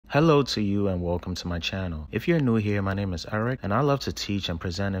Hello to you and welcome to my channel. If you're new here, my name is Eric and I love to teach and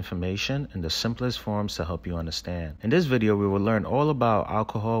present information in the simplest forms to help you understand. In this video, we will learn all about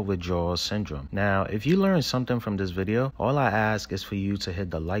alcohol withdrawal syndrome. Now, if you learned something from this video, all I ask is for you to hit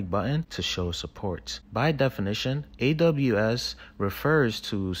the like button to show support. By definition, AWS refers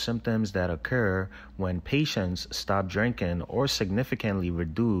to symptoms that occur when patients stop drinking or significantly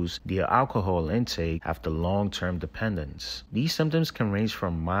reduce their alcohol intake after long-term dependence. These symptoms can range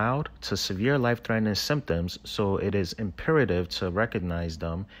from mild to severe life-threatening symptoms, so it is imperative to recognize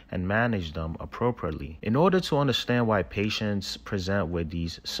them and manage them appropriately. In order to understand why patients present with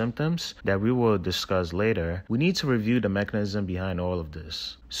these symptoms that we will discuss later, we need to review the mechanism behind all of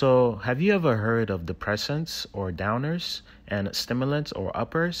this. So, have you ever heard of depressants or downers and stimulants or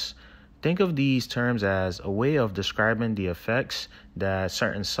uppers? Think of these terms as a way of describing the effects that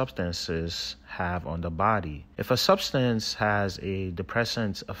certain substances have on the body. If a substance has a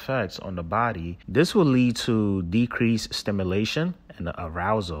depressant effect on the body, this will lead to decreased stimulation and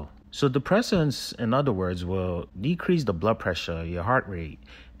arousal. So depressants, in other words, will decrease the blood pressure, your heart rate,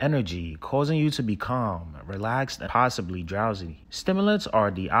 energy, causing you to be calm, relaxed, and possibly drowsy. Stimulants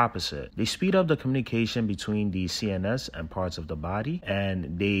are the opposite. They speed up the communication between the CNS and parts of the body,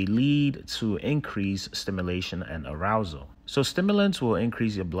 and they lead to increased stimulation and arousal. So stimulants will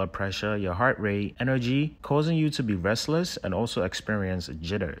increase your blood pressure, your heart rate, energy, causing you to be restless and also experience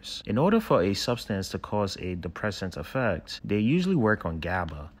jitters. In order for a substance to cause a depressant effect, they usually work on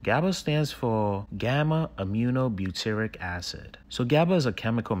GABA. GABA stands for gamma-aminobutyric acid. So GABA is a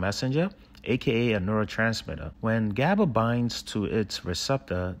chemical messenger, aka a neurotransmitter. When GABA binds to its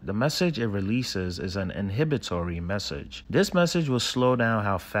receptor, the message it releases is an inhibitory message. This message will slow down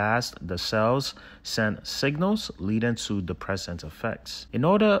how fast the cells send signals, leading to depressant effects. In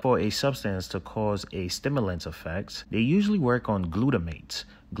order for a substance to cause a stimulant effect, they usually work on glutamate.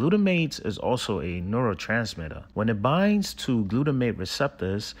 Glutamate is also a neurotransmitter. When it binds to glutamate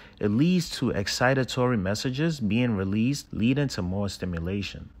receptors, it leads to excitatory messages being released, leading to more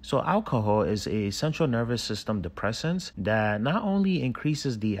stimulation. So alcohol is a central nervous system depressant that not only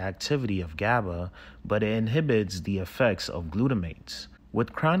increases the activity of GABA, but it inhibits the effects of glutamate.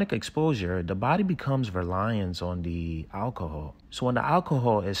 With chronic exposure, the body becomes reliant on the alcohol. So when the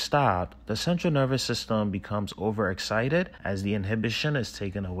alcohol is stopped, the central nervous system becomes overexcited as the inhibition is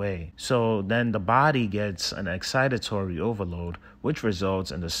taken away. So then the body gets an excitatory overload, which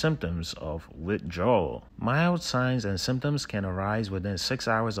results in the symptoms of withdrawal. Mild signs and symptoms can arise within 6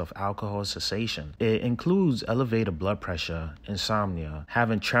 hours of alcohol cessation. It includes elevated blood pressure, insomnia,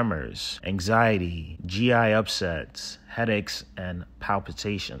 having tremors, anxiety, GI upsets, headaches, and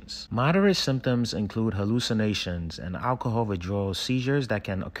palpitations. Moderate symptoms include hallucinations and alcohol withdrawal seizures that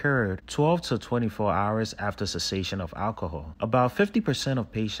can occur 12 to 24 hours after cessation of alcohol. About 50%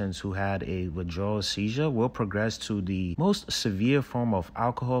 of patients who had a withdrawal seizure will progress to the most severe form of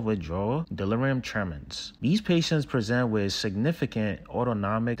alcohol withdrawal, delirium tremens. These patients present with significant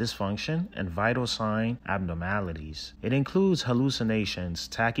autonomic dysfunction and vital sign abnormalities. It includes hallucinations,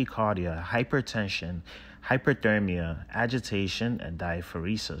 tachycardia, hypertension, hyperthermia, agitation, and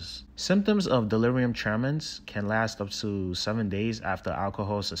diaphoresis. Symptoms of delirium tremens can last up to 7 days after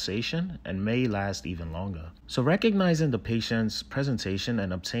alcohol cessation and may last even longer. So recognizing the patient's presentation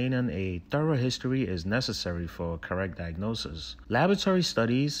and obtaining a thorough history is necessary for correct diagnosis. Laboratory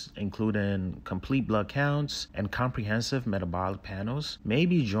studies, including complete blood counts and comprehensive metabolic panels, may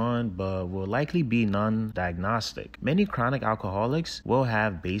be drawn but will likely be non-diagnostic. Many chronic alcoholics will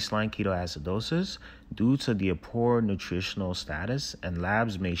have baseline ketoacidosis due to their poor nutritional status, and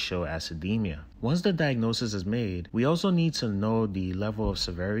labs may show acidemia. Once the diagnosis is made, we also need to know the level of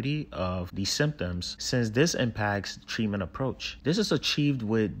severity of the symptoms, since this impacts the treatment approach. This is achieved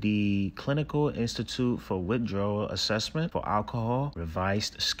with the Clinical Institute for Withdrawal Assessment for Alcohol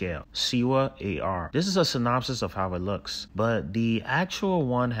Revised Scale, CIWA-AR. This is a synopsis of how it looks, but the actual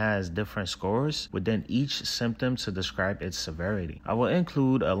one has different scores within each symptom to describe its severity. I will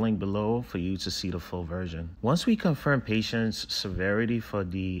include a link below for you to see the full version. Once we confirm patients' severity for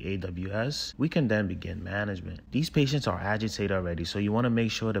the AWS, we can then begin management. These patients are agitated already, so you want to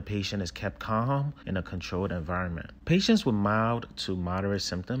make sure the patient is kept calm in a controlled environment. Patients with mild to moderate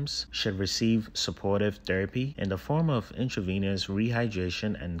symptoms should receive supportive therapy in the form of intravenous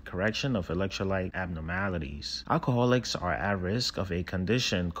rehydration and correction of electrolyte abnormalities. Alcoholics are at risk of a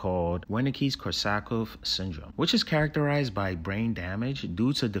condition called Wernicke-Korsakoff syndrome, which is characterized by brain damage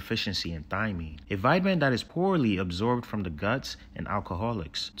due to deficiency in thiamine, a vitamin that is poorly absorbed from the guts in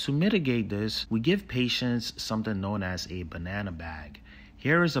alcoholics. To mitigate this, we give patients something known as a banana bag.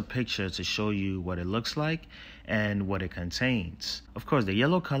 Here is a picture to show you what it looks like and what it contains. Of course, the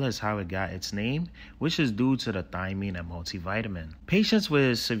yellow color is how it got its name, which is due to the thiamine and multivitamin. Patients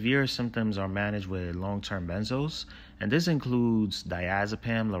with severe symptoms are managed with long-term benzos, and this includes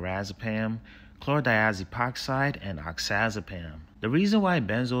diazepam, lorazepam, chlordiazepoxide, and oxazepam. The reason why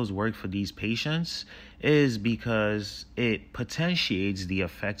benzos work for these patients is because it potentiates the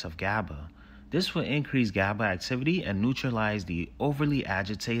effect of GABA. This will increase GABA activity and neutralize the overly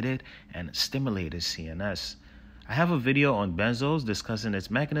agitated and stimulated CNS. I have a video on benzos discussing its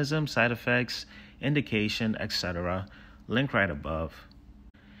mechanism, side effects, indication, etc. Link right above.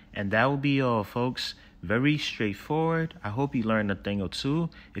 And that will be all, folks. Very straightforward. I hope you learned a thing or two.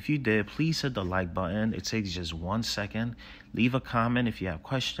 If you did, please hit the like button. It takes just 1 second. Leave a comment if you have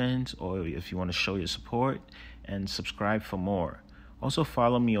questions or if you want to show your support, and subscribe for more. Also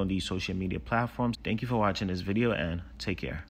follow me on these social media platforms. Thank you for watching this video and take care.